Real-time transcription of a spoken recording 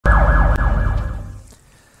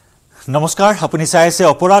নমস্কাৰ আপুনি চাই আছে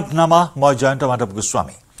অপৰাধনামা মই জয়ন্ত মাধৱ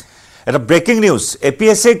গোস্বামী এটা ব্ৰেকিং নিউজ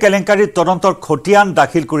APSC কেলেংকাৰী তদন্তৰ খতিয়ান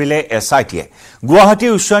দাখিল কৰিলে SITয়ে গুৱাহাটী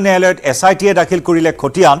উচ্চ ন্যায়ালয়ত SITয়ে দাখিল কৰিলে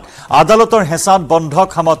খতিয়ান আদালতৰ হেঁচাত বন্ধ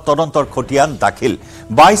খামত তদন্তৰ খতিয়ান দাখিল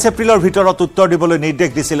 22 এপ্ৰিলৰ ভিতৰত উত্তৰ দিবলৈ নিৰ্দেশ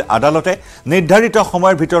দিছিল আদালতে নিৰ্ধাৰিত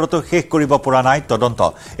সময়ৰ ভিতৰতো শেষ কৰিব পৰা নাই তদন্ত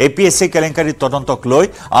APSC কেলেংকাৰী তদন্তক লৈ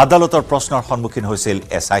আদালতৰ প্ৰশ্নৰ সন্মুখীন হৈছিল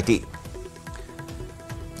SIT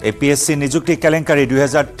APSC নিযুক্তি কেলেংকাৰী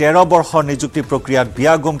 2013 বৰ্ষৰ নিযুক্তি প্ৰক্ৰিয়াত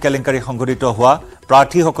বিয়াগুম কেলেংকাৰী সংঘটিত হোৱা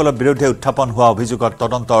প্ৰাৰ্থীসকলৰ বিৰুদ্ধে উত্থাপন হোৱা অভিযোগৰ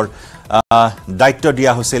তদন্তৰ দায়িত্ব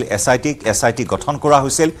দিয়া হৈছিল SIT গঠন কৰা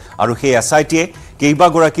হৈছিল আৰু সেই SITয়ে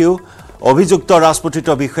কেইবাগৰাকীও অভিযুক্ত ৰাজপত্ৰিত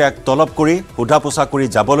বিষয়াক তলব কৰি সোধাপোছা কৰি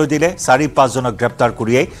যাবলৈ দিলে 4-5 জনক গ্ৰেপ্তাৰ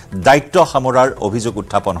কৰিয়ে দায়িত্ব সামৰাৰ অভিযোগ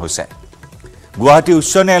উত্থাপন হৈছে গুৱাহাটী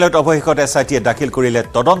উচ্চ ন্যায়ালয়ত অৱশেষত SITয়ে দাখিল কৰিলে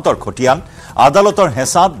তদন্তৰ খতিয়ান আদালতৰ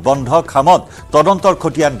হেঁচাত বন্ধ খামত তদন্তৰ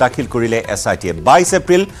খতিয়ান দাখিল কৰিলে SITয়ে 22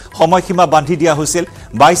 এপ্ৰিল সময়সীমা বান্ধি দিয়া হৈছিল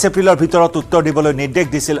 22 এপ্ৰিলৰ ভিতৰত উত্তৰ দিবলৈ নিৰ্দেশ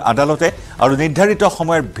দিছিল আদালতে আৰু নিৰ্ধাৰিত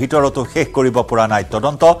সময়ৰ ভিতৰতো শেষ কৰিব পৰা নাই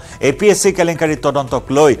তদন্ত APSC কেলেংকাৰী তদন্তক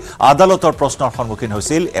লৈ আদালতৰ প্ৰশ্নৰ সন্মুখীন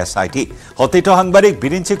হৈছিল SIT হতিত সাংবাদিক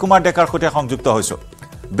বিৰিঞ্চি কুমাৰ ডেকাৰ সৈতে সংযুক্ত হৈছো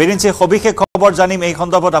বিৰিঞ্চি সবিশেষ খবৰ জানিম এই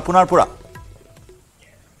খণ্ডত আপোনাৰ পৰা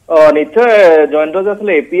নিশ্চয় জয়ন্ত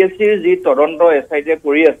আসলে APSCৰ যি তদন্ত SITয়ে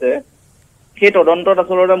কৰি আছে সেই তদন্তত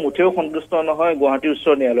আসলে মুঠেও সন্তুষ্ট নহয় গুৱাহাটী উচ্চ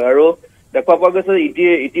ন্যায়ালয় আৰু দেখা পোৱা গৈছে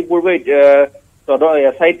ইতিপূৰ্বে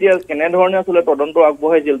SITয়ে কেনেধৰণে আসলে তদন্ত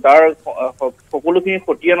আগবঢ়াইছিল তাৰ সকলোখিনি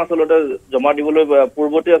খতিয়ান আসলে জমা দিবলৈ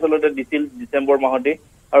পূৰ্বতে আসলে দিছিল ডিচেম্বৰ মাহতে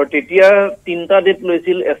আৰু তেতিয়া 3টা ডেট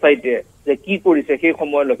লৈছিল SITয়ে যে কি কৰিছে সেই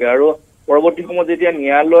সময়লৈকে আৰু পৰৱৰ্তী সময়ত যেতিয়া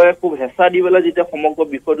ন্যায়ালয়ে খুব হেঁচা দি পেলাই যেতিয়া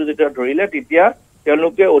সমগ্ৰ বিষয়টো যেতিয়া ধৰিলে তেতিয়া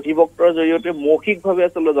তেওঁলোকে অধিবক্তাৰ জৰিয়তে মৌখিকভাৱে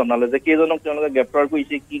আসলে জনালে যে কেইজনক তেওঁলোকে গ্ৰেপ্তাৰ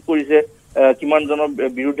কৰিছে কি কৰিছে কিমান জনৰ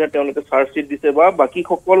বিৰুদ্ধে তেওঁলোকে চাৰ্জশ্বিট দিছে বা বাকি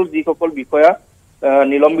যিসকল বিষয়া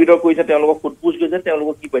নিলম্বিত কৰিছে তেওঁলোকক ফুটপুছ কৰিছে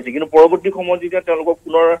তেওঁলোকক কি পাইছে কিন্তু পৰৱৰ্তী সময়ত যেতিয়া তেওঁলোকক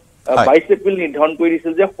পুনৰ 22 এপ্ৰিল নিৰ্ধাৰণ কৰি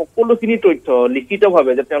দিছিল যে সকলোখিনি তথ্য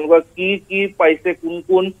লিখিতভাৱে যে তেওঁলোকে কি পাইছে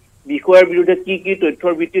কোন বিষয়াৰ বিৰুদ্ধে কি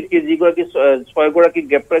তথ্যৰ ভিত্তিত যিগৰাকী 6 গৰাকী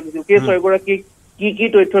গ্ৰেপ্তাৰ কৰিছিল সেই 6 গৰাকী কি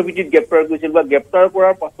তথ্যৰ ভিত্তিত গ্ৰেপ্তাৰ কৰিছিল বা গ্ৰেপ্তাৰ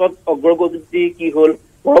কৰাৰ পাছত অগ্ৰগতি কি হ'ল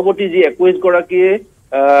পৰৱৰ্তী যি 21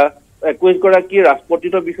 গৰাকী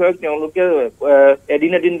ৰাজপত্ৰিত বিষয়ক তেওঁলোকে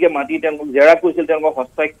এদিনকে মাতি তেওঁলোকক জেৰা কৰিছিল তেওঁলোকক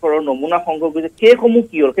হস্তাক্ষৰৰ নমুনা সংগ্ৰহ কৰিছিল সেইসমূহ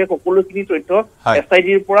কি হ'ল সেই সকলোখিনি তথ্য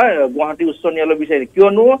SITৰ পৰা গুৱাহাটী উচ্চ ন্যায়ালয় বিচাৰিছে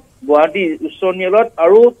কিয়নো গুৱাহাটী উচ্চ ন্যায়ালয়ত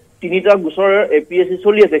আৰু 3টা গোচৰ APSC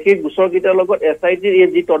চলি আছে সেই গোচৰকেইটাৰ লগত SITৰ এই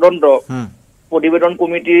যি তদন্ত প্ৰতিবেদন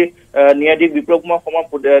কমিটিৰ ন্যায়াধীশ বিপ্লৱ কুমাৰ সমাজ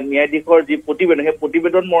ন্যায়াধীশৰ যি প্ৰতিবেদন সেই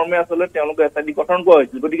প্ৰতিবেদন মৰ্মে আসলে তেওঁলোকে SIT গঠন কৰা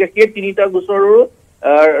হৈছিল গতিকে সেই 3টা গোচৰৰো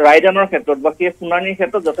ৰায়দানৰ ক্ষেত্ৰত বা সেই শুনানিৰ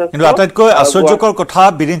ক্ষেত্ৰত যথেষ্ট কিন্তু আটাইতকৈ আশ্চৰ্যকৰ কথা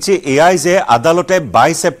বিৰিঞ্চি এআই যে আদালতে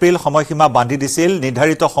 22 এপ্ৰিল সময়সীমা বান্ধি দিছিল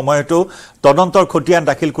নিৰ্ধাৰিত সময়তো তদন্তৰ খতিয়ান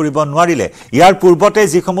দাখিল কৰিব নোৱাৰিলে ইয়াৰ পূৰ্বতে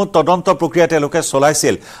যিসমূহ তদন্ত প্ৰক্ৰিয়া তেওঁলোকে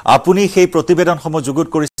চলাইছিল আপুনি সেই প্ৰতিবেদনসমূহ যুগুত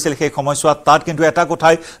কৰিছিল সেই সময়ছোৱাত তাত কিন্তু এটা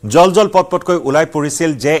কথাই জল পটপটকৈ ওলাই পৰিছিল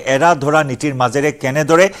যে এৰা ধৰা নীতিৰ মাজেৰে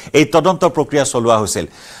কেনেদৰে এই তদন্ত প্ৰক্ৰিয়া চলোৱা হৈছিল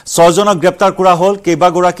 6 জনক গ্ৰেপ্তাৰ কৰা হ'ল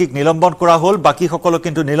কেইবাগৰাকীক নিলম্বন কৰা হ'ল বাকি সকলো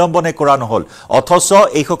কিন্তু নিলম্বনে কৰা নহল অথচ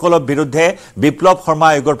এই সকলৰ বিৰুদ্ধে বিপ্লৱ শৰ্মা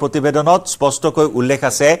আয়োগৰ প্ৰতিবেদনত স্পষ্টকৈ উল্লেখ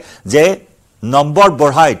আছে যে নম্বৰ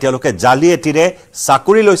বঢ়াই তেওঁলোকে জালিয়াতিৰে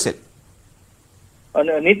চাকৰি লৈছিল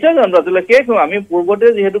নিশ্চয় জানো সেই আমি পূৰ্বতে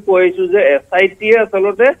যিহেতু কৈছো যে SITয়ে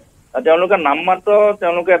আচলতে তেওঁলোকে নামমাত্ৰ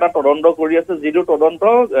তেওঁলোকে এটা তদন্ত কৰি আছে যিটো তদন্ত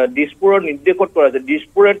দিছপুৰৰ নিৰ্দেশত কৰা আছে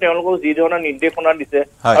দিছপুৰে তেওঁলোকক যি ধৰণৰ নিৰ্দেশনা দিছে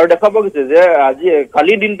আৰু দেখা পোৱা গৈছে যে আজি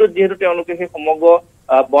কালি দিনটোত যিহেতু তেওঁলোকে সেই সমগ্ৰ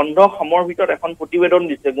বন্ধ খামৰ ভিতৰত এখন প্ৰতিবেদন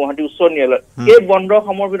দিছে গুৱাহাটী উচ্চ ন্যায়ালয়ত এই বন্ধ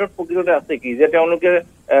খামৰ ভিতৰত প্ৰকৃততে আছে কি যে তেওঁলোকে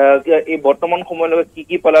এই বৰ্তমান সময়লৈকে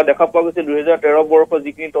কি পালা দেখা পোৱা গৈছে 2013 বৰ্ষৰ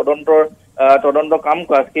যিখিনি তদন্ত কাম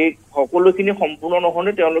কাজ সেই সকলোখিনি সম্পূৰ্ণ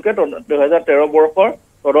নহলে তেওঁলোকে 2013 বৰ্ষৰ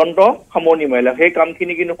তদন্ত সামৰণি মাৰিলে সেই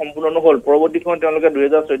কামখিনি কিন্তু সম্পূৰ্ণ নহল পৰৱৰ্তী সময়ত তেওঁলোকে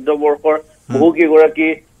 2014 বৰ্ষৰ বহু কেইগৰাকী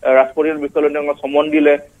ৰাষ্ট্ৰপতিৰ বিষয়লৈ তেওঁলোকে সমন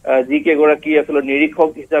দিলে যি কেইগৰাকী আসলে নিৰীক্ষক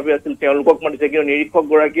হিচাপে আছিল তেওঁলোকক মাতিছে কিন্তু নিৰীক্ষক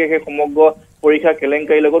গৰাকীয়ে সেই সমগ্ৰ পৰীক্ষা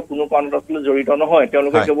কেলেংকাৰীৰ লগত কোনো কাৰণত আসলে জড়িত নহয়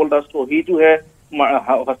তেওঁলোকে কেৱল তাৰ সহিটোহে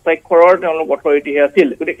হস্তাক্ষৰৰ তেওঁলোক অথৰিটিহে আছিল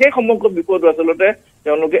গতিকে সেই সমগ্ৰ বিষয়টো আচলতে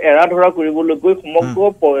তেওঁলোকে এৰা ধৰা কৰিবলৈ গৈ সমগ্ৰ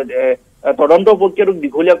তদন্ত প্ৰক্ৰিয়াটোক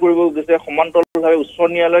দীঘলীয়া কৰিব গৈছে সমান্তৰালভাৱে উচ্চ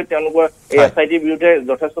ন্যায়ালয় তেওঁলোকৰ SITৰ বিৰুদ্ধে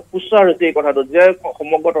যথেষ্ট কুচ্চাৰ হৈছে এই কথাটো যে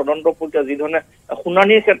সমগ্ৰ তদন্ত প্ৰক্ৰিয়া যি ধৰণে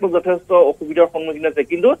শুনানিৰ ক্ষেত্ৰত যথেষ্ট অসুবিধাৰ সন্মুখীন হৈছে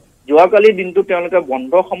কিন্তু যোৱাকালিৰ দিনটো তেওঁলোকে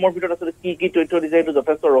বন্ধ খামৰ ভিতৰত আচলতে কি তথ্য দিছে এইটো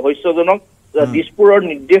যথেষ্ট ৰহস্যজনক দিছপুৰৰ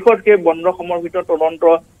নিৰ্দেশত সেই বন্ধ খামৰ ভিতৰত তদন্ত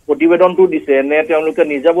প্ৰতিবেদনটো দিছে নে তেওঁলোকে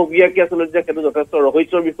নিজাববীয়াকে আচলতে সেইটো যথেষ্ট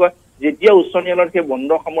ৰহস্যৰ বিষয় যেতিয়া উচ্চ ন্যায়ালয়ত সেই বন্ধ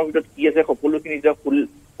খামৰ ভিতৰত কি আছে সকলোখিনি যে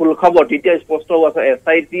ফুল খাব তেতিয়া স্পষ্ট হোৱা আছে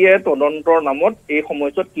SITয়ে তদন্তৰ নামত এই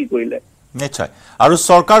সময়ছোৱাত কি কৰিলে নিশ্চয় আৰু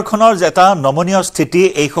চৰকাৰখনৰ এটা নমনীয় স্থিতি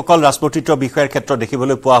এই সকল ৰাজপত্ৰিত বিষয়ৰ ক্ষেত্ৰত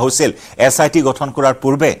দেখিবলৈ পোৱা হৈছিল SIT গঠন কৰাৰ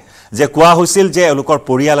পূৰ্বে যে কোৱা হৈছিল যে এলোকৰ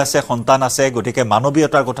পৰিয়াল আছে সন্তান আছে গতিকে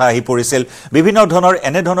মানৱীয়তাৰ কথা আহি পৰিছিল বিভিন্ন ধৰণৰ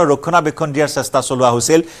এনে ধৰণৰ ৰক্ষণাবেক্ষণ দিয়াৰ চেষ্টা চলোৱা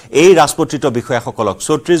হৈছিল এই ৰাজপত্ৰিত বিষয়সকলক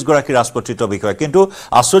 34 গৰাকী ৰাজপত্ৰিত বিষয় কিন্তু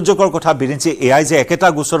আশ্চৰ্যকৰ কথা বিৰিঞ্চি এআই যে একেটা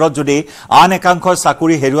গোচৰত যদি আন একাংশৰ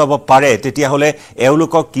চাকৰি হেৰুৱাব পাৰে তেতিয়া হলে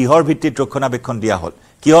এওঁলোকক কিহৰ ভিত্তিত ৰক্ষণাবেক্ষণ দিয়া হ'ল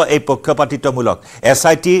কিয় এই পক্ষপাতিত্বমূলক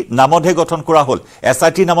SIT নামতহে গঠন কৰা হ'ল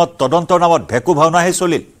SIT নামত তদন্তৰ নামত ভেকু ভাওনাহে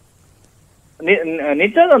চলিল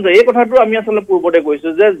নিশ্চয় এই কথাটো আমি আসলে পূৰ্বতে কৈছো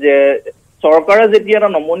যে চৰকাৰে যেতিয়া এটা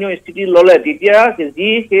নমনীয় স্থিতি ললে তেতিয়া যি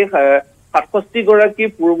সেই 67 গৰাকী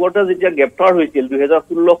পূৰ্বতে যেতিয়া গ্ৰেপ্তাৰ হৈছিল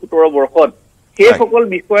 2016-17 বৰ্ষত সেই সকল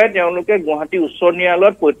বিষয়ে তেওঁলোকে গুৱাহাটী উচ্চ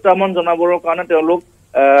ন্যায়ালয়ত প্ৰত্যাহ্বান জনাবৰ কাৰণে তেওঁলোক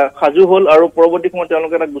সাজু হল আৰু পৰৱৰ্তী সময়ত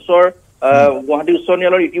তেওঁলোকে এটা গোচৰ গুৱাহাটী উচ্চ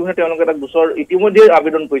ন্যায়ালয়ৰ ইতিমধ্যে তেওঁলোকে এটা গোচৰ ইতিমধ্যে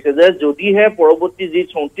আবেদন কৰিছে যে যদিহে পৰৱৰ্তী যি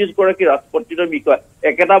 34 গৰাকী ৰাজপত্ৰিত বিষয়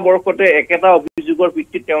একেটা বৰ্ষতে একেটা অভিযোগৰ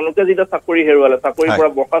ভিত্তিত তেওঁলোকে যেতিয়া চাকৰি হেৰুৱালে চাকৰিৰ পৰা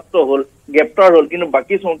বৰ্খাস্ত হল গ্ৰেপ্তাৰ হল কিন্তু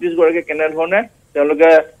বাকী 34 গৰাকী কেনেধৰণে তেওঁলোকে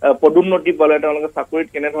পদোন্নতি পালে তেওঁলোকে চাকৰিত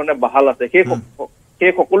কেনেধৰণে বাহাল আছে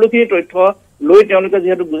সেই সকলোখিনি তথ্য লৈ তেওঁলোকে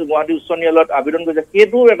যেহেতু গুৱাহাটী উচ্চ ন্যায়ালয়ত আবেদন কৰিছে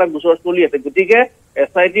সেইটো এটা গোচৰ চলি আছে গতিকে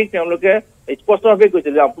SIT তেওঁলোকে স্পষ্টভাৱে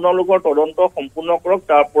কৈছে যে আপোনালোকৰ তদন্ত সম্পূৰ্ণ কৰক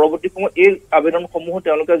তাৰ পৰৱৰ্তী সময়ত এই আবেদনসমূহ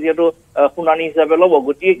তেওঁলোকে যেহেতু শুনানি হিচাপে ল'ব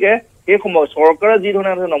গতিকে সেই সময় চৰকাৰে যি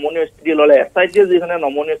ধৰণে নমনীয় স্থিতি ল'লে SIT যি ধৰণে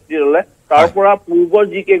নমনীয় স্থিতি ল'লে তাৰ পৰা পূৰ্বৰ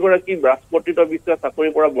যি কেইগৰাকী ৰাজপত্ৰিত বিষয়া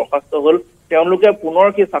চাকৰিৰ পৰা বৰ্খাস্ত হ'ল তেওঁলোকে পুনৰ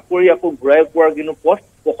সেই চাকৰি আকৌ ঘূৰাই পোৱাৰ কিন্তু পথ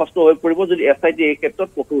প্ৰশস্ত হৈ পৰিব যদি SIT এই ক্ষেত্ৰত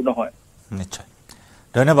কঠোৰ নহয় নিশ্চয়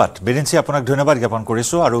ধন্যবাদ বিৰিঞ্চি আপোনাক ধন্যবাদ জ্ঞাপন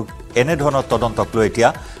কৰিছো আৰু এনে ধৰণৰ তদন্তক লৈ এতিয়া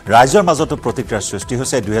ৰাজ্যৰ মাজতো প্ৰতিক্ৰিয়াৰ সৃষ্টি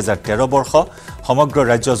হৈছে 2013 বৰ্ষ সমগ্ৰ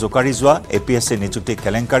ৰাজ্য জোকাৰি যোৱা APSC নিযুক্তি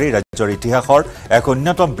কেলেংকাৰী ৰাজ্যৰ ইতিহাসৰ এক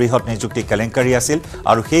অন্যতম বৃহৎ নিযুক্তি কেলেংকাৰী আছিল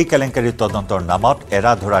আৰু সেই কেলেংকাৰীৰ তদন্তৰ নামত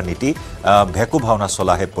এৰা ধৰা নীতি ভেকু ভাওনা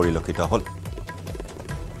চলাহে পৰিলক্ষিত হ'ল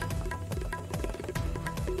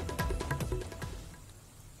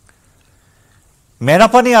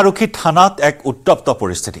মেৰাপানী আৰক্ষী থানাত এক উত্তপ্ত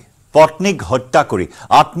পৰিস্থিতি পত্নীক হত্যা কৰি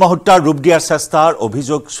আত্মহত্যাৰ ৰূপ দিয়াৰ চেষ্টাৰ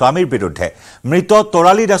অভিযোগ স্বামীৰ বিৰুদ্ধে মৃত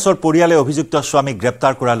তৰালী দাসৰ পৰিয়ালে অভিযুক্ত স্বামীক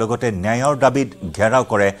গ্ৰেপ্তাৰ কৰাৰ লগতে ন্যায়ৰ দাবীত ঘেৰাও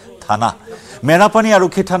কৰে থানা মেৰাপানী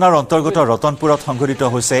আৰক্ষী থানাৰ অন্তৰ্গত ৰতনপুৰত সংঘটিত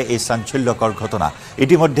হৈছে এই চাঞ্চল্যকৰ ঘটনা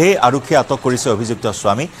ইতিমধ্যে আৰক্ষী আটক কৰিছে অভিযুক্ত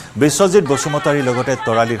স্বামী বিশ্বজিৎ বসুমতাৰীৰ লগতে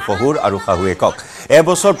তৰালীৰ শহুৰ আৰু শাহুৱেকক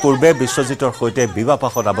এবছৰ পূৰ্বে বিশ্বজিতৰ সৈতে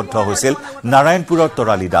বিবাহপাশত আবদ্ধ হৈছিল নাৰায়ণপুৰৰ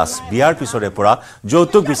তৰালী দাস বিয়াৰ পিছৰে পৰা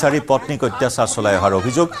যৌতুক বিচাৰি পত্নীক অত্যাচাৰ চলাই অহাৰ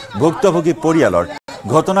অভিযোগ ভুক্তভোগী পৰিয়ালৰ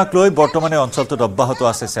ঘটনাক লৈ বৰ্তমানে অঞ্চলটোত অব্যাহত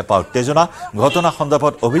আছে চেপা উত্তেজনা ঘটনা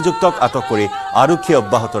সন্দৰ্ভত অভিযুক্তক আটক কৰি আৰক্ষী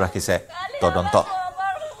অব্যাহত ৰাখিছে তদন্ত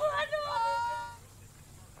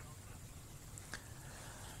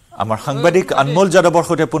আমাৰ সাংবাদিক অনমোল যাদৱৰ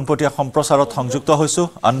সৈতে পোনপটীয়া সম্প্ৰচাৰত সংযুক্ত হৈছো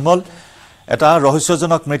অনমোল এটা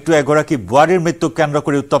ৰহস্যজনক মৃত্যু এগৰাকী বুৱাৰীৰ মৃত্যুক কেন্দ্ৰ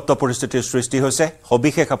কৰি উত্তপ্ত পৰিস্থিতিৰ সৃষ্টি হৈছে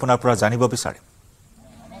সবিশেষ আপোনাৰ পৰা জানিব বিচাৰিম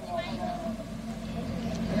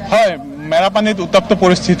হয় মেৰাপানীত উত্তপ্ত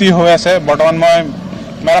পৰিস্থিতি হৈ আছে বৰ্তমান মই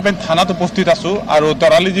মেৰাপানী থানাত উপস্থিত আছো আৰু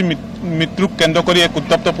তৰালী যি মৃত্যুক কেন্দ্ৰ কৰি এক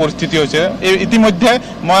উত্তপ্ত পৰিস্থিতি হৈছে ইতিমধ্যে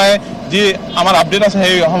মই যি আমাৰ আপডেট আছে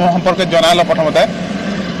সেই সম্পৰ্কে জনালো প্ৰথমতে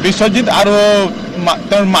বিশ্বজিৎ আৰু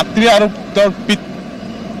তেওঁৰ মাতৃ আৰু তেওঁৰ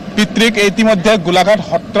পিতৃক ইতিমধ্যে গোলাঘাট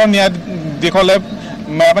সত্ৰ ন্যায়াধীশলৈ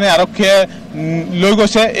মেৰাপানী আৰক্ষীয়ে লৈ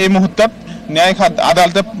গৈছে এই মুহূৰ্তত ন্যায়িক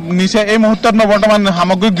আদালতে নিছে এই মুহূৰ্তত মই বৰ্তমান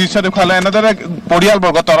সামগ্ৰিক দৃশ্য দেখুৱালে এনেদৰে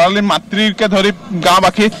পৰিয়ালবৰ্গ তৰালীৰ মাতৃকে ধৰি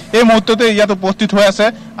গাঁওবাসী এই মুহূৰ্ততে ইয়াত উপস্থিত হৈ আছে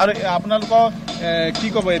আৰু আপোনালোকক কি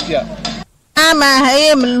ক'ব এতিয়া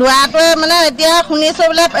লোৱাটোৱে মানে এতিয়া শুনিছো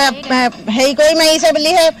বোলে হেৰি কৰি মাৰিছে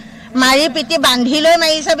বুলিহে মাৰি পিটি বান্ধি লৈ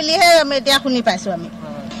মাৰিছে বুলিহে এতিয়া শুনি পাইছো আমি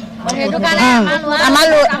আমাৰ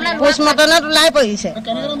পোষ্টমৰ্টমত ওলাই পৰিছে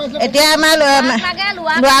এতিয়া আমাৰ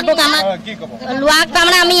লোৱাটোক লোৱাক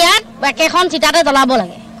তাৰমানে আমি ইয়াত একেখন চিতাতে জ্বলাব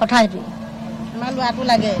লাগে কথা সেইটো আমাৰ লোৱাটো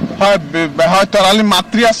লাগে হয় তৰালী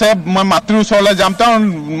মাতৃ আছে মই মাতৃৰ ওচৰলৈ যাম তেওঁ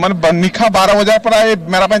মানে নিশা 12 বজাৰ পৰা এই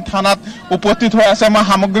মেৰাপানী থানাত উপস্থিত হৈ আছে মই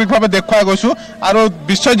সামগ্ৰিকভাৱে দেখুৱাই গৈছো আৰু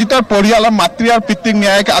বিশ্বজিতৰ পৰিয়ালৰ মাতৃ আৰু পিতৃক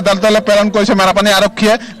ন্যায়িক আদালতলৈ প্ৰেৰণ কৰিছে মেৰাপানী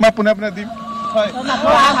আৰক্ষীয়ে মই পুনে পুনে দিম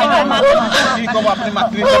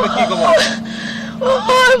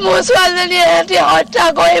মোৰ ছোৱালীজনীয়ে হত্যা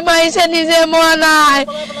কৰি মাৰিছে নিজে মৰা নাই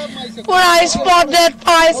পুৰা স্পট ডেট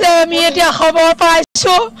পাইছে আমি এতিয়া খবৰ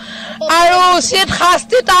পাইছো আৰু উচিত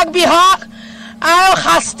শাস্তি তাক বিহক আৰু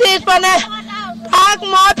শাস্তিত মানে তাক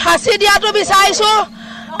মই ফাঁচি দিয়াটো বিচাৰিছো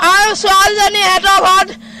আৰু ছোৱালীজনী সিহঁতৰ ঘৰত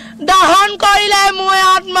দাহন কৰিলে মোৰ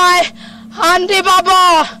আত্মাই শান্তি পাব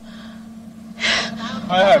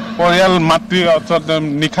পৰিয়াল মাতৃ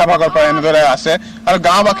নিশা ভাগৰ পৰা এনেদৰে আছে আৰু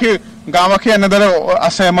গাঁওবাসী এনেদৰে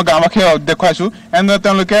আছে মই গাঁওবাসী দেখুৱাইছো এনেদৰে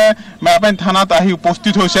তেওঁলোকে মেৰাপানী থানাত আহি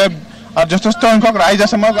উপস্থিত হৈছে আৰু যথেষ্ট সংখ্যক ৰাইজ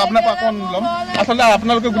আছে মই আপোনাৰ পৰা অকণ ল'ম আচলতে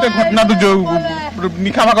আপোনালোকে গোটেই ঘটনাটো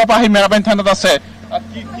নিশা ভাগৰ পৰা আহি মেৰাপানী থানাত আছে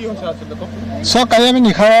কি হৈছে আচলতে কালি আমি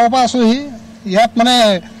নিশা ভাগৰ পৰা আছোহি ইয়াত মানে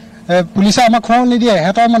পুলিচে আমাক খবৰ নিদিয়ে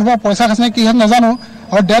সিহঁতৰ মানুহৰ পইচা খাইছে কি হয় নাজানো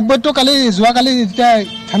আৰু ডেড বডিটো যোৱাকালি যেতিয়া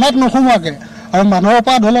থানাত নোসোমোৱাকৈ আৰু মানুহৰ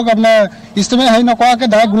পৰা ধৰি লওক আপোনাৰ ইষ্টিমেট হেৰি নকৰাকৈ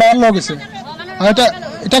ডাইৰেক্ট গোলাঘাট লৈ গৈছে আৰু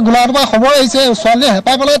এতিয়া গোলাঘাটৰ পৰা খবৰ আহিছে ছোৱালীয়ে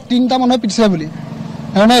হেঁপাই পেলাই 3টা মানুহে পিটিছে বুলি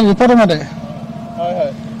মানে ৰিপৰ্টৰ মতে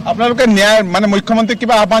আপোনালোকে ন্যায় মানে মুখ্যমন্ত্ৰীক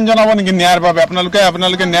কিবা আহ্বান জনাব নেকি ন্যায়ৰ বাবে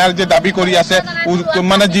আপোনালোকে ন্যায়ৰ যে দাবী কৰি আছে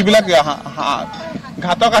মানে যিবিলাক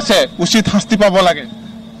ঘাতক আছে উচিত শাস্তি পাব লাগে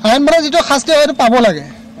আইন মানে যিটো শাস্তি হয় সেইটো পাব লাগে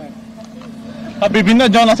বিভিন্ন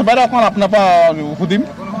জন আছে বাইদেউ অকণ আপোনাৰ পৰা সুধিম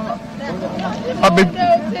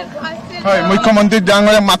হয় মুখ্যমন্ত্ৰী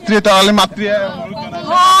ডাঙৰীয়া মাতৃয়ে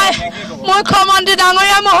হয় মুখ্যমন্ত্ৰী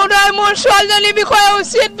ডাঙৰীয়া মহোদয় মোৰ ছোৱালীজনীৰ বিষয়ে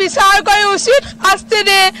উচিত বিচাৰ কৰি উচিত শাস্তি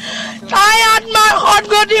দিয়ে তাই আত্মাৰ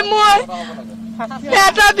সদগতি মই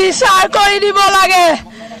এটা বিচাৰ কৰি দিব লাগে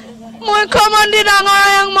মুখ্যমন্ত্ৰী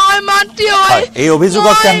ডাঙৰীয়াক মই মাতৃ হয় এই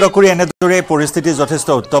অভিযোগক কেন্দ্ৰ কৰি এনেদৰে পৰিস্থিতি যথেষ্ট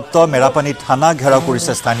উত্তপ্ত মেৰাপানী থানা ঘেৰাও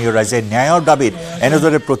কৰিছে স্থানীয় ৰাইজে ন্যায়ৰ দাবীত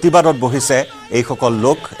এনেদৰে প্ৰতিবাদত বহিছে এইসকল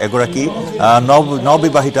লোক এগৰাকী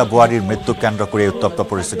নৱবিবাহিতা বোৱাৰীৰ মৃত্যুক কেন্দ্ৰ কৰি উত্তপ্ত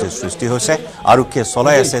পৰিস্থিতিৰ সৃষ্টি হৈছে আৰক্ষীয়ে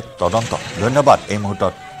চলাই আছে তদন্ত ধন্যবাদ এই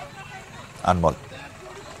মুহূৰ্তত আনমল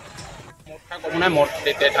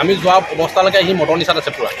আমি যোৱা অৱস্থালৈকে আহি মটৰ নিচাত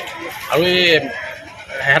আছে পুৰা আৰু এই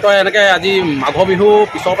সিহঁতৰ এনেকৈ আজি মাঘ বিহু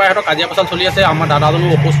পিছৰ পৰা সিহঁতৰ কাজিয়া পেচাল চলি আছে আমাৰ দাদাজনো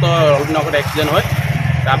অসুস্থ অলপ দিনৰ আগতে এক্সিডেণ্ট হয়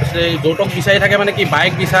তাৰপিছতে যৌতুক বিচাৰি থাকে মানে কি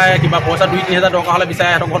বাইক বিচাৰে কিবা পইচা 2-3 হাজাৰ টকা হ'লে বিচাৰে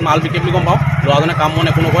সিহঁতৰ ঘৰত মাল বিক্ৰী বুলি গম পাওঁ ল'ৰাজনে কাম বন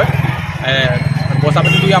একো নকৰে পইচা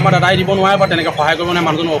পাতি দি আমাৰ দাদাই দিব নোৱাৰে বা তেনেকৈ সহায় কৰিব নোৱাৰে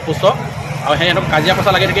মানুহজনো অসুস্থ আৰু সিহঁতক কাজিয়া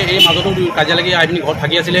পেচাল লাগি থাকে এই মাজতো কাজিয়া লাগি আহি পিনি ঘৰত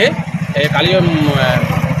থাকি আছিলে কালি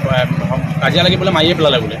কাজিয়া লাগি বোলে মাৰিয়ে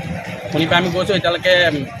পেলালে বোলে শুনি পাই আমি গৈছোঁ এতিয়ালৈকে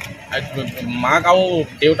মাক আৰু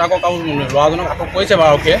দেউতাকক আৰু ল'ৰাজনক আটক কৰিছে বাৰু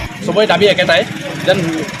আৰক্ষীয়ে চবৰে দাবী একেটাই যেন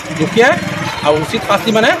দুখীয়া আৰু উচিত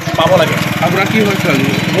শাস্তি মানে পাব লাগে আপোনাৰ কি হৈছে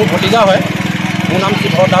মোৰ ভতিজা হয় মোৰ নাম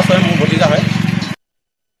শিৱৰ দাস হয় মোৰ ভতিজা হয়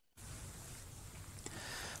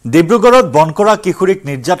ডিব্ৰুগড়ত বনকৰা কিশোৰীক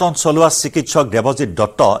নিৰ্যাতন চলোৱা চিকিৎসক দেৱজিৎ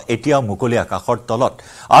দত্ত এতিয়াও মুকলি আকাশৰ তলত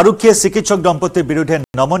আৰক্ষীয়ে চিকিৎসক দম্পতিৰ বিৰুদ্ধে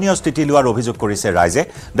নমনীয় স্থিতি লোৱাৰ অভিযোগ কৰিছে ৰাইজে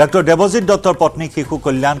ডক্টৰ দেৱজিৎ দত্তৰ পত্নী শিশু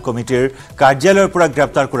কল্যাণ কমিটিৰ কাৰ্যালয়ৰ পৰা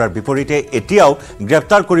গ্ৰেপ্তাৰ কৰাৰ বিপৰীতে এতিয়াও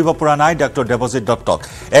গ্ৰেপ্তাৰ কৰিব পৰা নাই ডক্টৰ দেৱজিৎ দত্তক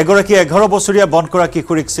এগৰাকী 11 বছৰীয়া বনকৰা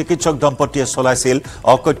কিশোৰীক চিকিৎসক দম্পতিয়ে চলাইছিল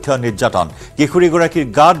অকথ্য নিৰ্যাতন কিশোৰীগৰাকীৰ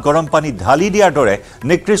গাত গৰম পানী ঢালি দিয়াৰ দৰে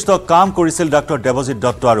নিকৃষ্ট কাম কৰিছিল ডক্টৰ দেৱজিৎ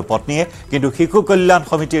দত্ত আৰু পত্নীয়ে কিন্তু শিশু কল্যাণ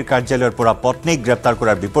কাৰ্যালয়ৰ পৰা পত্নীক গ্ৰেপ্তাৰ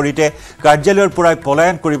কৰাৰ বিপৰীতে কাৰ্যালয়ৰ পৰাই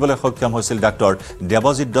পলায়ন কৰিবলৈ সক্ষম হৈছিল ডক্টৰ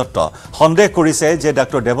দেৱজিৎ দত্ত সন্দেহ কৰিছে যে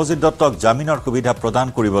ডক্টৰ দেৱজিৎ দত্তক জামিনৰ সুবিধা প্ৰদান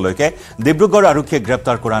কৰিবলৈকে ডিব্ৰুগড় আৰক্ষীয়ে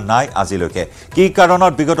গ্ৰেপ্তাৰ কৰা নাই আজিলৈকে কি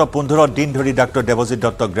কাৰণত বিগত 15 দিন ধৰি ডক্টৰ দেৱজিৎ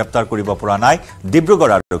দত্তক গ্ৰেপ্তাৰ কৰিব পৰা নাই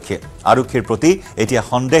ডিব্ৰুগড় আৰক্ষীৰ প্ৰতি এতিয়া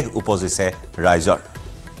সন্দেহ উপজিছে ৰাইজৰ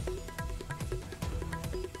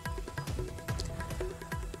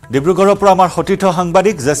ডিব্ৰুগড়ৰ পৰা আমাৰ সতীৰ্থ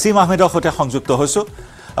সাংবাদিক জেছিম আহমেদৰ সৈতে সংযুক্ত হৈছো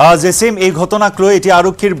জেছিম এই ঘটনাক লৈ এতিয়া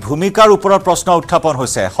আৰক্ষীৰ ভূমিকাৰ ওপৰত প্ৰশ্ন উত্থাপন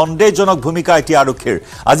হৈছে সন্দেহজনক ভূমিকা এতিয়া আৰক্ষীৰ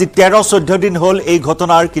আজি 13-14 দিন হ'ল এই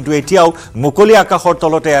ঘটনাৰ কিন্তু এতিয়াও মুকলি আকাশৰ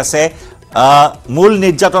তলতে আছে মূল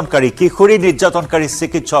নিৰ্যাতনকাৰী কিশোৰী নিৰ্যাতনকাৰী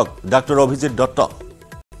চিকিৎসক ডক্টৰ অভিজিৎ দত্ত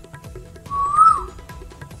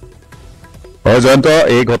জয়ন্ত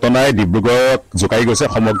এই ঘটনাই ডিব্ৰুগড়ক জোকাই গৈছে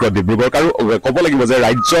সমগ্ৰ ডিব্ৰুগড় আৰু ক'ব লাগিব যে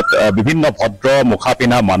ৰাজ্যত বিভিন্ন ভদ্ৰ মুখা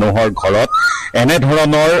পিন্ধা মানুহৰ ঘৰত এনে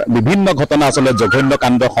ধৰণৰ বিভিন্ন ঘটনা আচলতে জঘন্য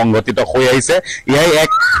কাণ্ড সংঘটিত হৈ আহিছে ইয়াই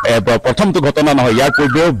এক প্ৰথমটো ঘটনা নহয় ইয়াৰ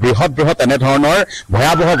পূৰ্বেও বৃহৎ এনে ধৰণৰ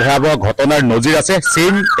ভয়াৱহ ঘটনাৰ নজিৰ আছে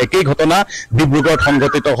সেম একেই ঘটনা ডিব্ৰুগড়ত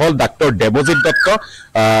সংঘটিত হ'ল ডক্টৰ দেৱজিৎ দত্ত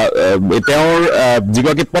তেওঁৰ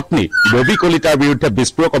যিগৰাকী পত্নী ৰবি কলিতাৰ বিৰুদ্ধে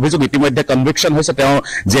বিস্ফোৰক অভিযোগ ইতিমধ্যে কনভিকশ্যন হৈছে তেওঁ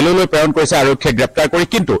জেললৈ প্ৰেৰণ কৰিছে আৰক্ষীয়ে গ্ৰেপ্তাৰ কৰি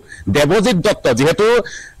কিন্তু দেৱজিৎ দত্ত যেহেতু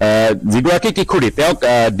যিগৰাকী কিশোৰী তেওঁক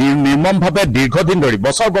নিৰ্মমভাৱে দীৰ্ঘদিন ধৰি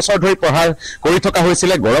বছৰ ধৰি প্ৰহাৰ কৰি থকা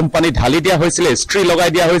হৈছিলে গৰম পানী ঢালি দিয়া হৈছিলে ইস্ত্ৰি লগাই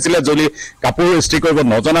দিয়া হৈছিলে যদি কাপোৰ ইস্ত্ৰি কৰিব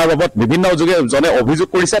নজনাৰ বাবদ বিভিন্ন জনে অভিযোগ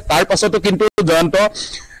কৰিছে তাৰ পাছতো কিন্তু জয়ন্ত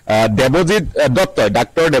দেৱজিৎ দত্তই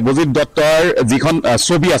ডাক্তৰ দেৱজিৎ দত্তৰ যিখন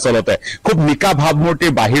ছবি আচলতে খুব নিকা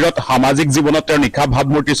ভাৱমূৰ্তিৰ বাহিৰত সামাজিক জীৱনত তেওঁৰ নিকা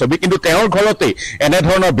ভাৱমূৰ্তিৰ ছবি কিন্তু তেওঁৰ ঘৰতেই এনে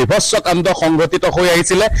ধৰণৰ বিভৎস কাণ্ড সংঘটিত হৈ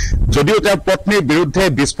আহিছিলে যদিও তেওঁৰ পত্নীৰ বিৰুদ্ধে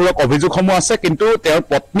বিস্ফোৰক অভিযোগসমূহ আছে কিন্তু তেওঁৰ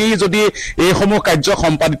পত্নী যদি এইসমূহ কাৰ্য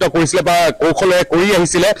সম্পাদিত কৰিছিলে বা কৌশলেৰে কৰি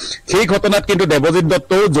আহিছিলে সেই ঘটনাত কিন্তু দেৱজিৎ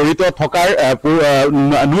দত্তও জড়িত থকাৰ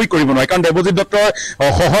নুই কৰিব নোৱাৰে কাৰণ দেৱজিৎ দত্তৰ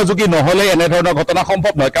সহযোগী নহ'লে এনে ধৰণৰ ঘটনা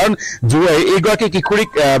সম্ভৱ নহয় কাৰণ এইগৰাকী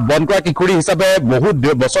কিশোৰীক বন্ধ কৰা কিশোৰী হিচাপে বহুত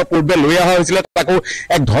বছৰ পূৰ্বে লৈ অহা হৈছিল তাকো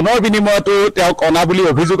এক ধনৰ বিনিময়তো তেওঁক অনা বুলি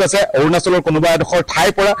অভিযোগ আছে অৰুণাচলৰ কোনোবা এডোখৰ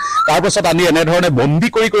ঠাইৰ পৰা তাৰ পাছত আনি এনেধৰণে বন্দী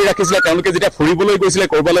কৰি ৰাখিছিলে তেওঁলোকে যেতিয়া ফুৰিবলৈ গৈছিলে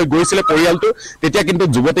কৰবালৈ গৈছিলে পৰিয়ালটো তেতিয়া কিন্তু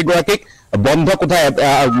যুৱতীগৰাকীক বন্ধ কোঠা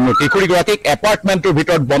কিশোৰীগৰাকীক এপাৰ্টমেণ্টৰ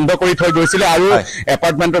ভিতৰত বন্ধ কৰি থৈ গৈছিলে আৰু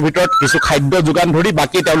এপাৰ্টমেণ্টৰ ভিতৰত কিছু খাদ্য যোগান ধৰি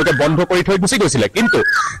বাকি তেওঁলোকে বন্ধ কৰি থৈ গুচি গৈছিলে কিন্তু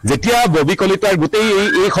যেতিয়া ববি কলিতাৰ গোটেই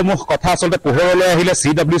এই সমূহ কথা আচলতে পোহৰলৈ আহিলে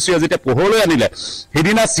CWCয়ে যেতিয়া পোহৰলৈ আনিলে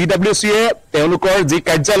সেইদিনা CWCয়ে তেওঁলোকৰ যি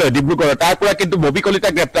কাৰ্যালয় ডিব্ৰুগড়ৰ তাৰ পৰা কিন্তু ববি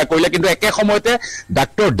কলিতাক গ্ৰেপ্তাৰ কৰিলে কিন্তু একে সময়তে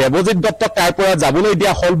ডাক্তৰ দেৱজিৎ দত্তক তাৰ পৰা যাবলৈ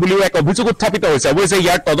দিয়া হল বুলিও এক অভিযোগ উত্থাপিত হৈছে অৱশ্যে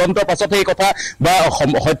ইয়াৰ তদন্তৰ পাছতহে এই কথা বা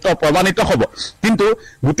সত্য প্ৰমাণিত হ'ব কিন্তু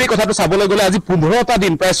গোটেই কথাটো চাবলৈ গ'লে আজি 15টা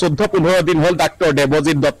দিন প্ৰায় 14-15 দিন হ'ল ডাক্তৰ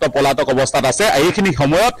দেৱজিৎ দত্ত পলাতক অৱস্থাত আছে এইখিনি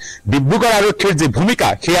সময়ত ডিব্ৰুগড় আৰক্ষীৰ যি ভূমিকা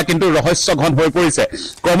সেয়া কিন্তু ৰহস্যঘন হৈ পৰিছে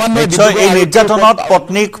ক্ৰমান্বয়ে এই নিৰ্যাতনত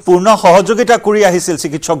পত্নীক পূৰ্ণ সহযোগিতা কৰি আহিছিল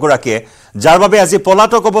চিকিৎসকগৰাকীয়ে যাৰ বাবে আজি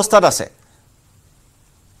পলাতক অৱস্থাত আছে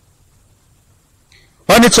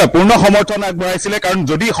নিশ্চয় পূৰ্ণ সমৰ্থন আগবঢ়াইছিলে কাৰণ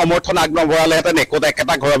যদি সমৰ্থন আগনবঢ়ালেহেঁতেন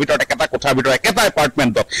একেটা ঘৰৰ ভিতৰত একেটা কোঠাৰ ভিতৰত একেটা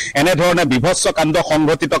এপাৰ্টমেণ্টত এনেধৰণে বিভৎস কাণ্ড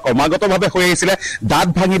সংঘটিত ক্ৰমাগতভাৱে হৈ আহিছিলে দাঁত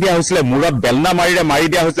ভাঙি দিয়া হৈছিলে মূৰত বেলনা মাৰি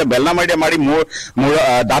দিয়া হৈছিলে বেলনা মাৰি মূৰ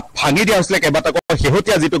দাঁত ভাঙি দিয়া হৈছিলে কেইবাটাকো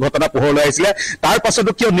শেহতীয়া যিটো ঘটনা পোহৰলৈ আহিছিলে তাৰ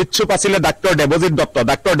পাছতো কিয় নিশ্চুপ আছিলে ডাক্তৰ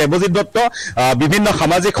দেৱজিৎ দত্ত বিভিন্ন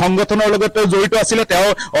সামাজিক সংগঠনৰ লগত জড়িত আছিলে তেওঁ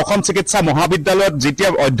অসম চিকিৎসা মহাবিদ্যালয়ত যেতিয়া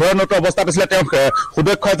অধ্যয়নৰত অৱস্থাত আছিলে তেওঁ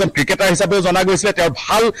সুদক্ষ এজন ক্ৰিকেটাৰ হিচাপেও জনা গৈছিলে তেওঁৰ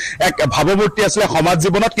ভাল এক ভাৱমূৰ্তি আছিলে সমাজ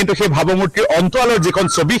জীৱনত কিন্তু সেই ভাৱমূৰ্তিৰ অন্তৰালৰ যিখন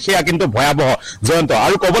ছবি সেয়া কিন্তু ভয়াৱহ জয়ন্ত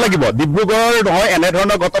আৰু ক'ব লাগিব ডিব্ৰুগড়ৰ নহয়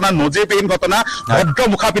এনেধৰণৰ ঘটনা নজিৰবিহীন ঘটনা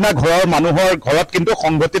ভদ্ৰ মুখা পিন্ধা ঘৰৰ মানুহৰ ঘৰত কিন্তু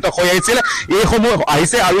সংঘটিত হৈ আহিছিল এইসমূহ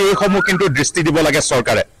আহিছে আৰু এইসমূহ কিন্তু দৃষ্টি দিব লাগে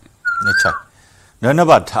চৰকাৰে নিশ্চয়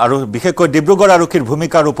ধন্যবাদ আৰু বিশেষকৈ ডিব্ৰুগড় আৰক্ষীৰ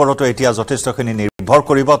ভূমিকাৰ ওপৰতো এতিয়া যথেষ্টখিনি নিৰ্ভৰ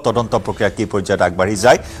কৰিব তদন্ত প্ৰক্ৰিয়া কি পৰ্যায়ত আগবাঢ়ি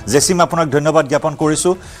যায় জেচিম আপোনাক ধন্যবাদ জ্ঞাপন কৰিছো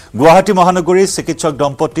গুৱাহাটী মহানগৰীৰ চিকিৎসক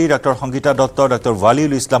দম্পতি ডক্টৰ সংগীতা দত্ত ডক্টৰ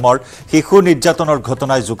ৱালিউল ইছলামৰ শিশু নিৰ্যাতনৰ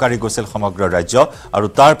ঘটনাই জোকাৰি গৈছিল সমগ্ৰ ৰাজ্য আৰু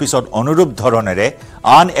তাৰ পিছত অনুৰূপ ধৰণেৰে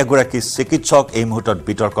আন এগৰাকী চিকিৎসক এই মুহূৰ্তত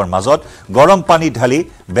বিতৰ্কৰ মাজত গৰম পানী ঢালি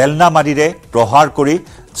বেলনা মাৰিৰে প্ৰহাৰ কৰি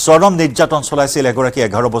চৰম নিৰ্যাতন চলাইছিল এগৰাকী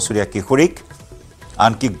 11 বছৰীয়া কিশোৰীক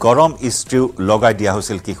আনকি গৰম ইস্ত্ৰিও লগাই দিয়া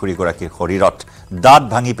হৈছিল কিশোৰীগৰাকীৰ শৰীৰত দাঁত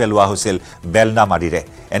ভাঙি পেলোৱা হৈছিল বেলনা মাৰিৰে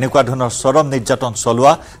এনেকুৱা ধৰণৰ চৰম নিৰ্যাতন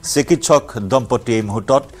চলোৱা চিকিৎসক দম্পতি এই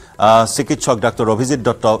মুহূৰ্তত চিকিৎসক ডাক্তৰ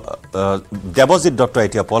দেৱজিৎ দত্ত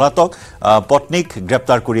এতিয়া পলাতক পত্নীক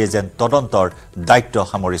গ্ৰেপ্তাৰ কৰি যেন তদন্তৰ দায়িত্ব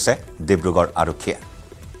সামৰিছে ডিব্ৰুগড় আৰক্ষীয়ে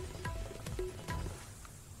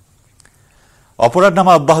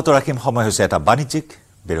অপৰাধনামা অব্যাহত ৰাখিম সময় হৈছে এটা বাণিজ্যিক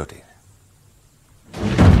বিৰতিৰ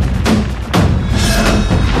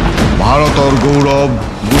ভাৰতৰ গৌৰৱ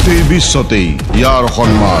গোটেই বিশ্বতেই ইয়াৰ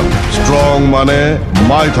সন্মান ষ্ট্ৰং মানে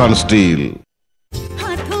Maithon steel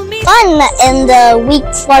Fun in the week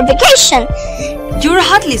for vacation.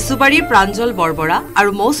 Jorhat লিচুবাৰীৰ Pranjal Borbora আৰু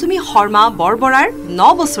মৌচুমী শৰ্মা বৰবৰাৰ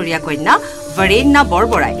 9 বছৰীয়া কন্যা বৰেণ্যা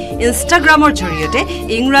বৰবৰাই ইনষ্টাগ্ৰামৰ জৰিয়তে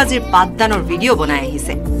ইংৰাজীৰ পাঠদানৰ ভিডিঅ' বনাই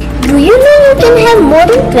আহিছে Do you know you can have more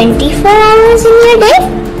than 24 hours in your day?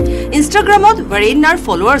 ইনষ্টাগ্ৰামত বৰেণ্যাৰ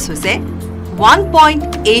ফলোৱাৰ্ছ হৈছে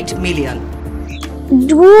 1.8 million.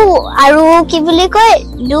 Do aru ki boli koi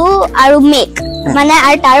do aru make mane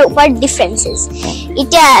ar tar upar differences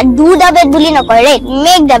ita do the bed boli na koi right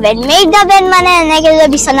make the bed mane enake je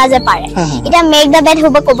bisana je pare ita make the bed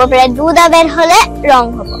hobo kobo pare do the bed hole wrong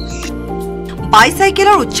hobo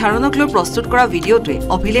বাইসাইকেলৰ উচ্চাৰণক লৈ প্ৰস্তুত কৰা ভিডিঅ'টোৱে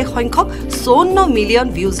অভিলেখ সংখ্যক 54 million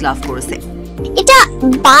views লাভ কৰিছে Ita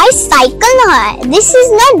bicycle no hai. This is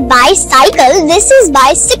not bicycle. This is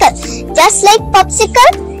bicycle. Just like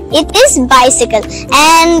popsicle, it is bicycle.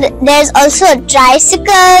 And there's also a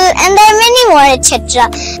tricycle, and there are many more, etc.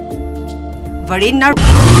 Varinnar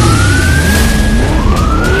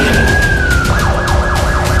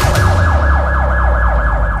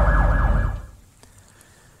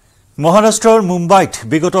মহাৰাষ্ট্ৰৰ মুম্বাইত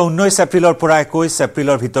বিগত 19 এপ্ৰিলৰ পৰা 21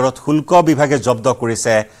 এপ্ৰিলৰ ভিতৰত শুল্ক বিভাগে জব্দ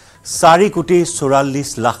কৰিছে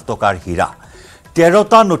 4,44,00,000 টকাৰ হীৰা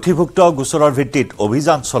 13টা নথিভুক্ত গোচৰৰ ভিত্তিত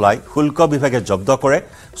অভিযান চলাই শুল্ক বিভাগে জব্দ কৰে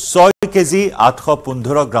 6 কেজি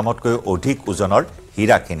 815 গ্ৰামতকৈ অধিক ওজনৰ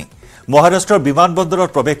হীৰাখিনি মহাৰাষ্ট্ৰৰ বিমানবন্দৰত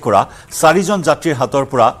প্ৰৱেশ কৰা 4জন যাত্ৰীৰ হাতৰ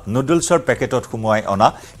পৰা নুডলছৰ পেকেটত সুমুৱাই অনা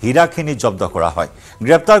হীৰাখিনি জব্দ কৰা হয়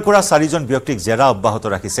গ্ৰেপ্তাৰ কৰা 4জন ব্যক্তিক জেৰা অব্যাহত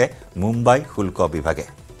ৰাখিছে মুম্বাই শুল্ক বিভাগে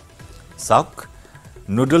চাওক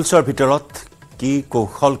নুডলছৰ ভিতৰত কি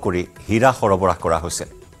কৌশল কৰি হীৰা সৰবৰাহ কৰা হৈছিল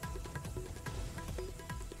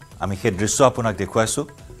আমি সেই দৃশ্য আপোনাক দেখুৱাইছো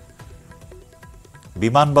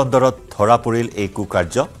বিমানবন্দৰত ধৰা পৰিল এই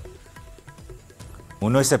কুকাৰ্য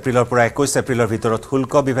 19 এপ্ৰিলৰ পৰা 21 এপ্ৰিলৰ ভিতৰত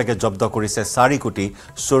শুল্ক বিভাগে জব্দ কৰিছে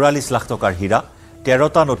 4,44,00,000 টকাৰ হীৰা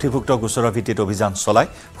 13টা নথিভুক্ত গোচৰৰ ভিত্তিত অভিযান চলাই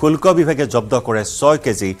শুল্ক বিভাগে জব্দ কৰে 6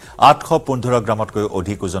 কেজি 815 গ্ৰামতকৈ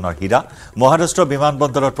অধিক ওজনৰ হীৰা মহাৰাষ্ট্ৰ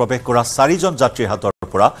বিমানবন্দৰত প্ৰৱেশ কৰা 4 জন যাত্ৰীৰ হাতৰ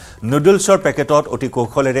পৰা নুডলছৰ পেকেটত অতি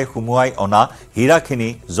কৌশলেৰে সুমুৱাই অনা হীৰাখিনি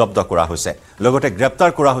জব্দ কৰা হৈছে লগতে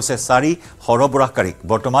গ্ৰেপ্তাৰ কৰা হৈছে 4 সৰবৰাহকাৰীক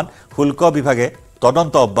বৰ্তমান শুল্ক বিভাগে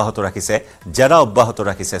তদন্ত অব্যাহত ৰাখিছে জেৰা অব্যাহত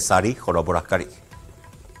ৰাখিছে 4 সৰবৰাহকাৰী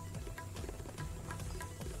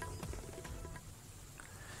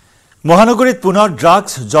মহানগৰীত পুনৰ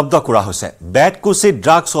ড্ৰাগছ জব্দ কৰা হৈছে বেটকুচি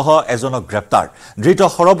ড্ৰাগছ সহ এজনক গ্ৰেপ্তাৰ ধৃত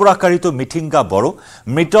সৰবৰাহকাৰীটো মিঠিংগা বড়ো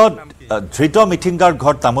ধৃত মিঠিংগাৰ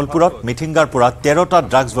ঘৰ তামুলপুৰত মিঠিংগাৰ পৰা 13টা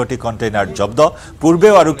ড্ৰাগছ ভৰ্তি কণ্টেইনাৰ জব্দ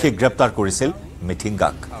পূৰ্বেও আৰক্ষীয়ে গ্ৰেপ্তাৰ কৰিছিল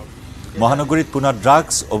মিঠিংগাক মহানগৰীত পুনৰ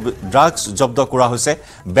ড্ৰাগছ জব্দ কৰা হৈছে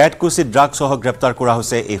বেটকুচি ড্ৰাগছ সহ গ্ৰেপ্তাৰ কৰা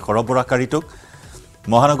হৈছে এই সৰবৰাহকাৰীটোক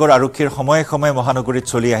মহানগৰ আৰক্ষীৰ সময়ে সময়ে মহানগৰীত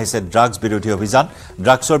চলি আহিছে ড্ৰাগছ বিৰোধী অভিযান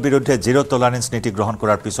ড্ৰাগছৰ বিৰুদ্ধে জিৰো টলাৰেন্স নীতি গ্ৰহণ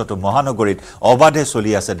কৰাৰ পিছতো মহানগৰীত অবাধে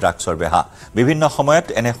চলি আছে ড্ৰাগছৰ বেহা বিভিন্ন সময়ত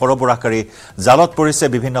এনে সৰবৰাহকাৰী জালত পৰিছে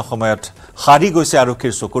বিভিন্ন সময়ত হাৰি গৈছে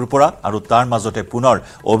আৰক্ষীৰ চকুৰ পৰা আৰু তাৰ মাজতে পুনৰ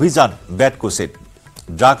অভিযান বেটকুচিত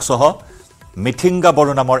ড্ৰাগছ সহ মিঠিংগা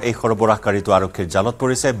বড়ো নামৰ এই সৰবৰাহকাৰীটো আৰক্ষীৰ জালত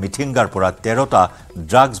পৰিছে মিঠিংগাৰ পৰা 13টা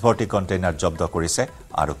ড্ৰাগছ ভৰ্তি কণ্টেইনাৰ জব্দ কৰিছে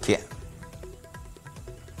আৰক্ষীয়ে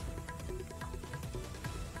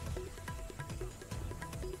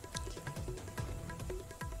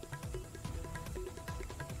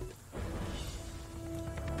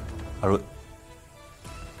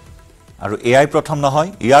আৰু এআই প্ৰথম নহয়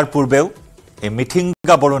ইয়াৰ পূৰ্বেও এই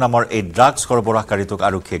মিঠিংগা বড়ো নামৰ এই ড্ৰাগছ সৰবৰাহকাৰীটোক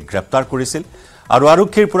আৰক্ষীয়ে গ্ৰেপ্তাৰ কৰিছিল আৰু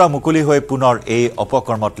আৰক্ষীৰ পৰা মুকলি হৈ পুনৰ এই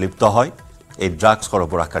অপকৰ্মত লিপ্ত হয় এই ড্ৰাগছ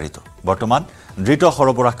সৰবৰাহকাৰীটো বৰ্তমান ধৃত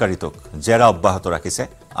সৰবৰাহকাৰীটোক জেৰা অব্যাহত ৰাখিছে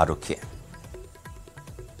আৰক্ষীয়ে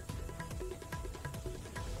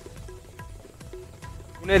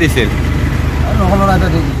কোনে দিছিল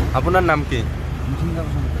আপোনাৰ নাম কি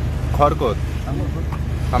ঘৰ ক'ত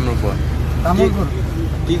কামৰূপত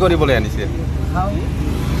কি কৰিবলৈ আনিছে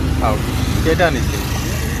কেইটা আনিছে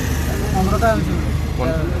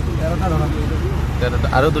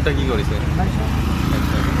আৰু দুটা কি কৰিছে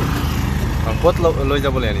ক'ত লৈ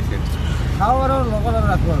যাবলৈ আনিছে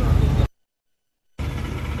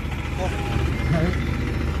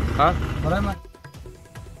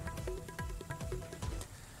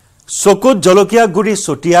চকুত জলকীয়া গুৰি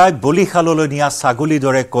ছটিয়াই বলিশাললৈ নিয়া ছাগলীৰ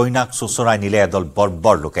দৰে কইনাক চোচৰাই নিলে এদল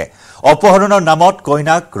বৰ্বৰ লোকে অপহৰণৰ নামত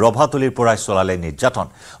কইনাক ৰভাতলিৰ পৰাই চলালে নিৰ্যাতন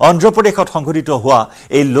অন্ধ্ৰপ্ৰদেশত সংঘটিত হোৱা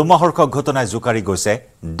এই লোমহৰ্ষক ঘটনাই জোকাৰি গৈছে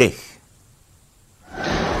দেশ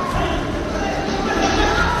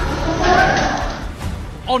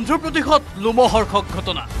অন্ধ্ৰপ্ৰদেশত লোমহৰ্ষক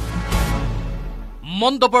ঘটনা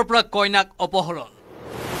মণ্ডপৰ পৰা কইনাক অপহৰণ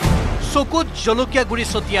চকুত জলকীয়া গুৰি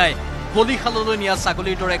ছটিয়াই বলিশাললৈ নিয়া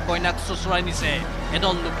ছাগলীৰ দৰে কইনাক চোচৰাই নিছে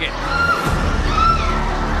এদল লোকে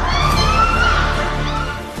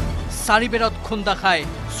চাৰিবেৰত খুন্দা খাই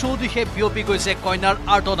চৌদিশে বিয়পি গৈছে কইনাৰ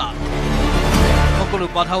আৰ্তনাদ সকলো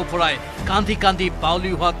বাধা উপৰাই কান্দি কান্দি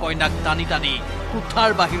বাউলি হোৱা কইনাক টানি টানি কোঠাৰ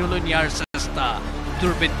বাহিৰলৈ নিয়াৰ চেষ্টা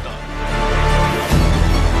দুৰ্বৃত্ত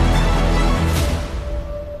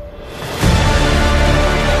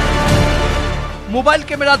মোবাইল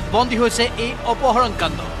কেমেৰাত বন্দী হৈছে এই অপহৰণ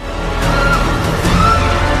কাণ্ড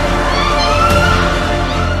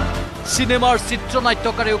সিনেমাৰ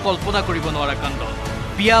চিত্ৰনাট্যকাৰেও কল্পনা কৰিব নোৱাৰা কাণ্ড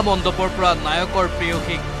বিয়া মণ্ডপৰ পৰা নায়কৰ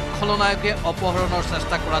প্ৰেয়সীক খলনায়কে অপহৰণৰ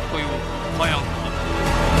চেষ্টা কৰাতকৈও ভয়ংকৰ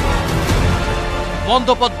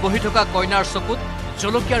মণ্ডপত বহি থকা কইনাৰ চকুত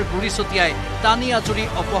জলকীয়াৰ গুৰি ছটিয়াই টানি আজুৰি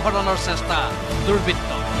অপহৰণৰ চেষ্টা দুৰ্বৃত্ত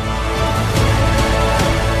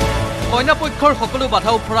কইনা পক্ষৰ সকলো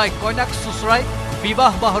বাধা উপৰাই কইনাক চোচৰাই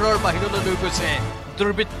বিবাহ বাহৰৰ বাহিৰলৈ লৈ গৈছে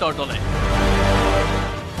দুৰ্বৃত্তৰ দলে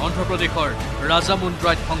অন্ধ্ৰপ্ৰদেশৰ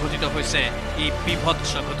ৰাজামুন্দ্ৰাত সংঘটিত হৈছে এই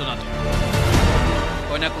বিভৎস ঘটনাটো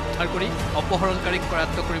কইনাক উদ্ধাৰ কৰি অপহৰণকাৰীক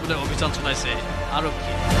কৰায়ত্ব কৰিবলৈ অভিযান চলাইছে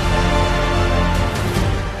আৰক্ষী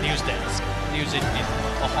news desk news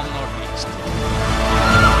 18 Assam north east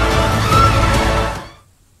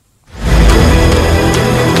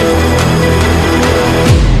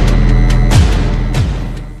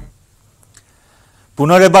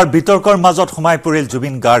পুনৰ এবাৰ বিতৰ্কৰ মাজত সোমাই পৰিল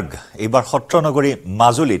জুবিন গাৰ্গ এইবাৰ সত্ৰনগৰী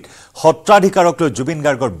মাজুলীত সত্ৰাধিকাৰক লৈ জুবিন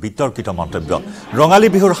গাৰ্গৰ বিতৰ্কিত মন্তব্য ৰঙালী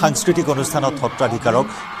বিহুৰ সাংস্কৃতিক অনুষ্ঠানত সত্ৰাধিকাৰক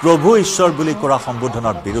প্ৰভু ঈশ্বৰ বুলি কৰা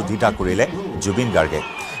সম্বোধনৰ বিৰোধিতা কৰিলে জুবিন গাৰ্গে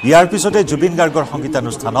ইয়াৰ পিছতে জুবিন গাৰ্গৰ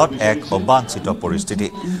সংগীতানুষ্ঠানত এক অবাঞ্ছিত পৰিস্থিতি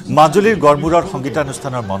মাজুলীৰ গড়মূৰৰ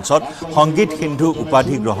সংগীতানুষ্ঠানৰ মঞ্চত সংগীত সিন্ধু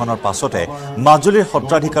উপাধি গ্ৰহণৰ পাছতে মাজুলীৰ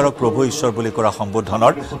সত্ৰাধিকাৰক প্ৰভু ঈশ্বৰ বুলি কৰা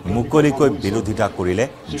সম্বোধনৰ মুকলিকৈ বিৰোধিতা কৰিলে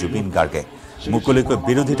জুবিন গাৰ্গে মুকলিকৈ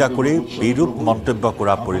বিৰোধিতা কৰি বিৰূপ মন্তব্য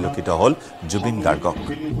কৰা পৰিলক্ষিত হ'ল জুবিন গাৰ্গক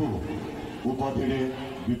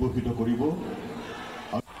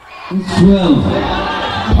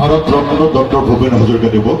ভাৰত ৰত্ন ডক্টৰ ভূপেন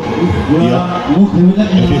হাজৰিকাদেৱক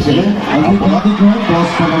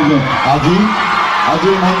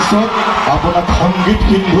আজিৰ মঞ্চত আপোনাক সংগীত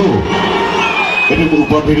সিন্ধু এটি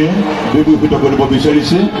উপাধিৰে বিভূষিত কৰিব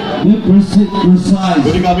বিচাৰিছে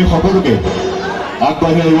গতিকে আমি সকলোকে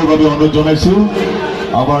আগবাঢ়ি আহিবৰ বাবে অনুৰোধ জনাইছোঁ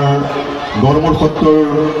আমাৰ গড়মূৰ সত্ৰৰ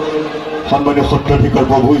সন্মানীয় সত্ৰাধিকাৰ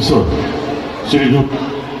প্ৰভু ঈশ্বৰ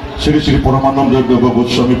শ্ৰী শ্ৰী পৰমানন্দ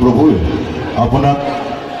গোস্বামী প্ৰভুৱে আপোনাক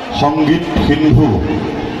সংগীত সিন্ধু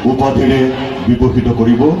উপাধিৰে বিভূষিত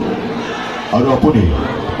কৰিব আৰু আপুনি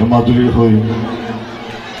মাজুলীৰ হৈ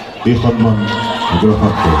এই সন্মান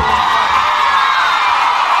গ্ৰহণ কৰে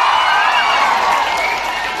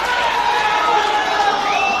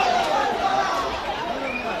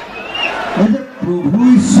প্ৰভু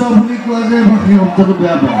ঈশ্বৰ বুলি কোৱা যে মই সেই শব্দটো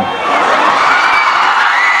বেয়া পাওঁ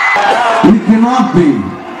It cannot be.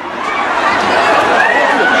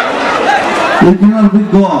 It cannot be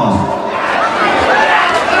God.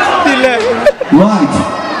 Right.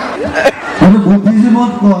 And the Buddhism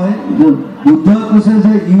of God, the Buddha says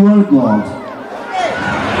that you are God.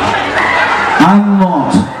 I'm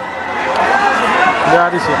not.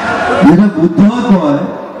 The Buddha কয়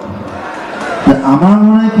যে আমাৰ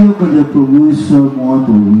মনে কি কয় যে প্ৰভু ঈশ্বৰ মই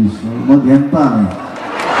প্ৰভু ঈশ্বৰ মই জ্ঞানতা নাই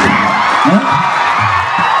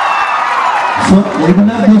So,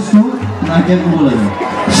 এইবিলাক বস্তু নাকে ক'ব লাগে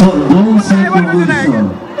So, don't say প্ৰভু ঈশ্বৰ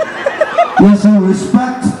Yes,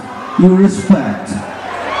 you respect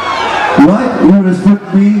Right? You respect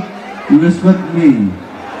me, you respect me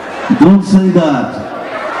Don't say that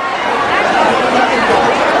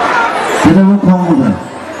Kita mau kamu dah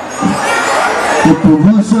প্ৰভু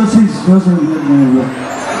ঈশ্বৰ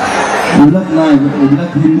এইবিলাক নাই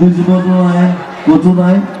এইবিলাক হিন্দু জীৱনো নাই ক'তো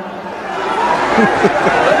নাই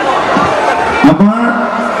আমাৰ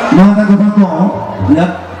মই এটা কথা কওঁ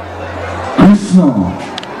ইয়াত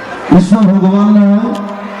কৃষ্ণ ভগৱান নহয়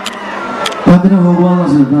তাতে ভগৱান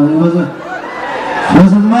আছে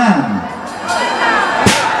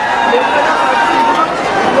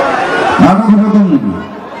আৰু কথা কম নেকি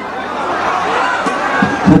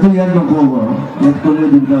সেইটো ইয়াত নকওঁ বাৰু ইয়াত ক'লে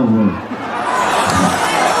দিগদাৰ হ'ব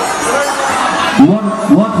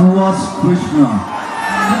What was Krishna?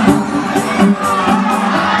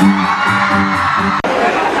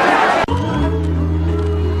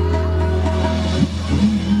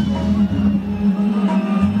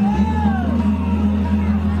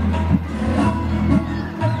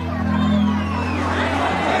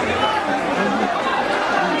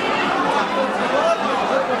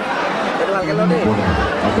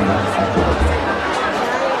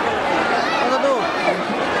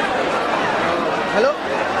 Hello?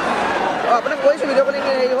 Oh, apne koi se video calling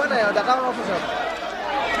nahi hua na, data on office.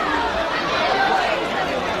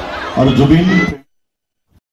 और जुबिन